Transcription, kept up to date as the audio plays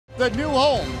the new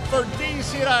home for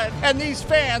DC United. And these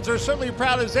fans are certainly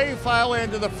proud as they file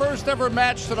into the first ever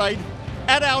match tonight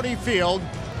at Audi Field.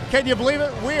 Can you believe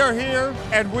it? We are here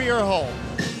and we are home.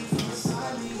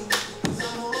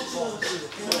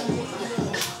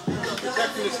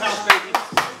 Protecting this house, baby.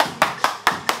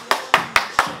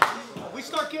 We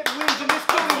start getting wins in this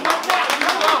building right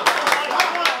now.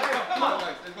 Come on,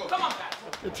 guys. Let's go. Come on,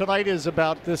 guys. Tonight is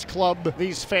about this club,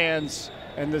 these fans,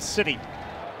 and the city.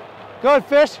 Good,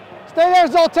 Fish. Stay there,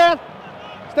 Zoltan.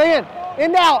 Stay in.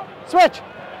 In now. Switch.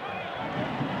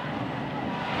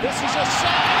 This is a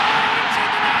shot.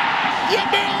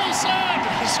 Yamil Olsen.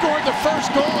 He scored the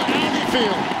first goal at Audi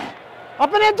Field.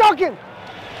 Up and in, Duncan.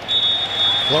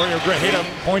 Gloria Grajeda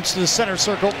points to the center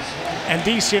circle, and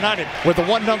DC United with a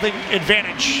 1-0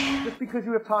 advantage. Just because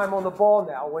you have time on the ball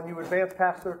now, when you advance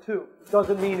past their two,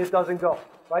 doesn't mean it doesn't go,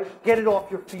 right? Get it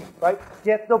off your feet, right?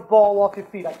 Get the ball off your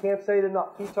feet. I can't say it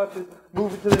enough. Key touches,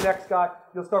 move it to the next guy.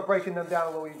 You'll start breaking them down a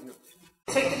little easier.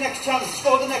 Take the next chance,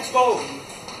 score the next goal.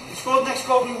 You score the next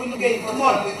goal, we win the game. Come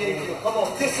on. Come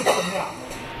on, discipline now.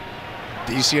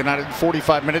 DC United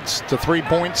 45 minutes to 3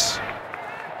 points.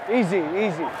 Easy,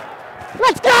 easy.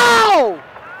 Let's go!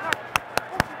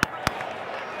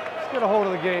 Let's get a hold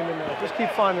of the game in there. Just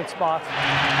keep finding spots.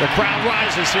 The crowd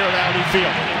rises here at Audi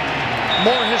Field.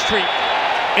 More history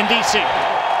in DC.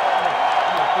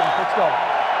 Let's go.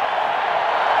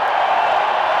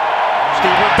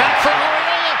 Steve back for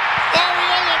Ariola.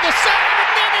 Ariola, the save,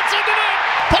 and then it's into it.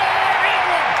 Paul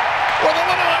Ariola with a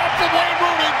little help from Wayne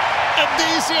Rooney, and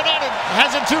DC United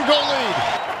has a 2-goal lead.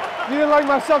 You didn't like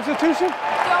my substitution?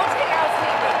 Don't take out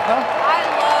Stevie. Huh? I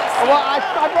love Stevie. Well,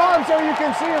 I brought him so you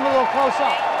can see him a little close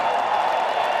up.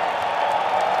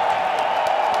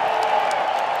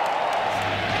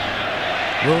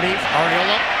 Rooney,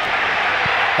 Ariola.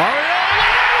 Ariola,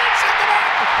 it's in the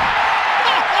net!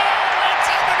 Oh, it's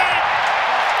in the net!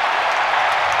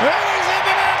 It is in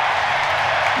the net!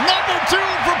 Number 2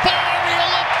 for Paul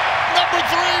Ariola, number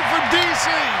 3 for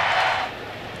DC.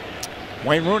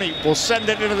 Wayne Rooney will send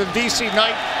it into the DC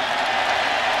night.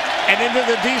 And into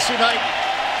the DC night,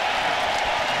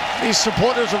 these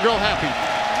supporters will go happy.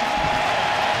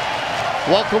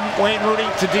 Welcome Wayne Rooney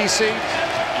to DC.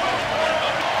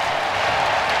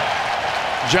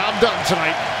 Job done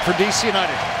tonight for DC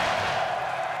United.